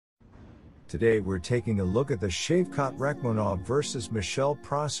Today we're taking a look at the Shavkat Rakhmonov vs Michel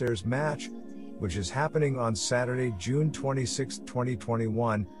Prazeres match, which is happening on Saturday, June 26,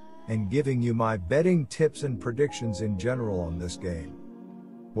 2021, and giving you my betting tips and predictions in general on this game.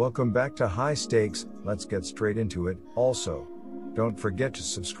 Welcome back to High Stakes. Let's get straight into it. Also, don't forget to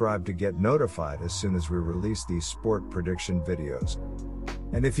subscribe to get notified as soon as we release these sport prediction videos.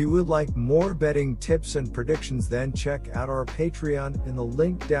 And if you would like more betting tips and predictions, then check out our Patreon in the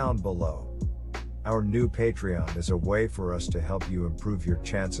link down below. Our new Patreon is a way for us to help you improve your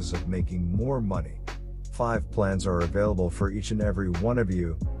chances of making more money. 5 plans are available for each and every one of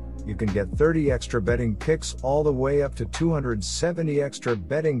you. You can get 30 extra betting picks all the way up to 270 extra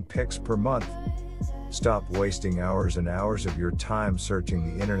betting picks per month. Stop wasting hours and hours of your time searching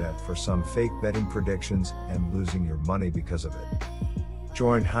the internet for some fake betting predictions and losing your money because of it.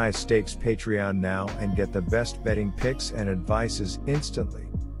 Join High Stakes Patreon now and get the best betting picks and advices instantly.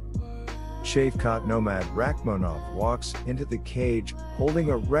 Shavkat Rakhmonov walks into the cage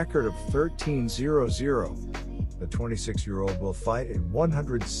holding a record of 13-0-0. The 26-year-old will fight at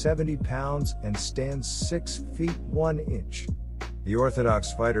 170 pounds and stands 6 feet 1 inch. The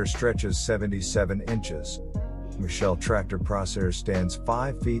orthodox fighter stretches 77 inches. Michel Prazeres stands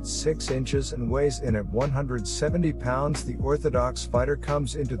 5 feet 6 inches and weighs in at 170 pounds. The orthodox fighter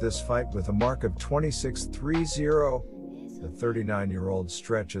comes into this fight with a mark of 26-3-0. The 39-year-old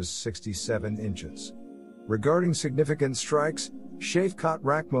stretches 67 inches. Regarding significant strikes, Shavkat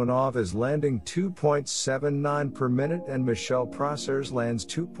Rakhmonov is landing 2.79 per minute and Michel Prazeres lands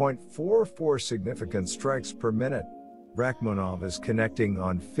 2.44 significant strikes per minute. Rakhmonov is connecting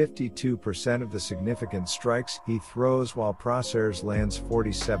on 52% of the significant strikes he throws, while Prazeres lands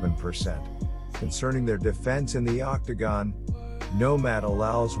 47%. Concerning their defense in the octagon, Nomad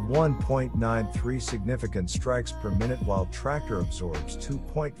allows 1.93 significant strikes per minute while Tractor absorbs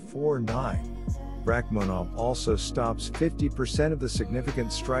 2.49. Rakhmonov also stops 50% of the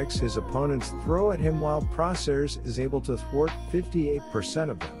significant strikes his opponents throw at him, while Prazeres is able to thwart 58%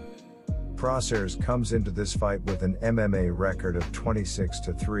 of them. Prazeres comes into this fight with an MMA record of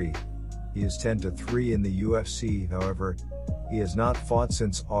 26-3. He is 10-3 in the UFC, however, he has not fought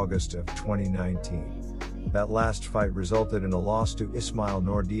since August of 2019. That last fight resulted in a loss to Ismail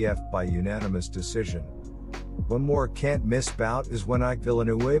Nordiev by unanimous decision. One more can't-miss bout is when Ike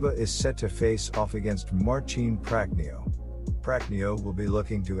Villanueva is set to face off against Marcin Prachnio. Prachnio will be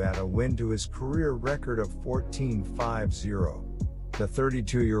looking to add a win to his career record of 14-5-0. The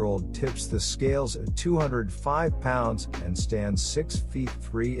 32-year-old tips the scales at 205 pounds and stands 6 feet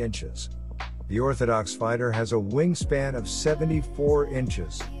 3 inches. The orthodox fighter has a wingspan of 74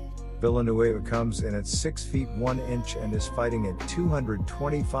 inches. Villanueva comes in at 6 feet 1 inch and is fighting at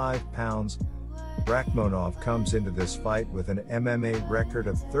 225 pounds. Rakhmonov comes into this fight with an MMA record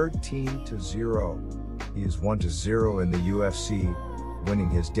of 13-0. He is 1-0 in the UFC,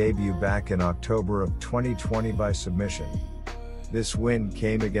 winning his debut back in October of 2020 by submission. This win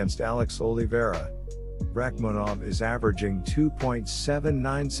came against Alex Oliveira. Rakhmonov is averaging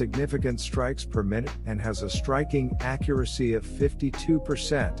 2.79 significant strikes per minute and has a striking accuracy of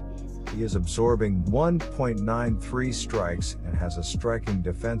 52%. He is absorbing 1.93 strikes and has a striking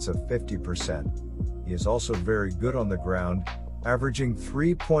defense of 50%. He is also very good on the ground, averaging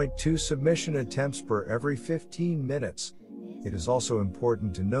 3.2 submission attempts per every 15 minutes. It is also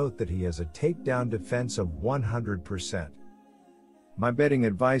important to note that he has a takedown defense of 100%. My betting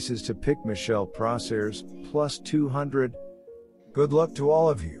advice is to pick Michel Prazeres plus 200. Good luck to all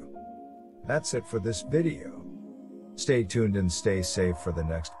of you. That's it for this video. Stay tuned and stay safe for the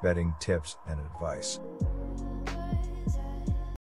next betting tips and advice.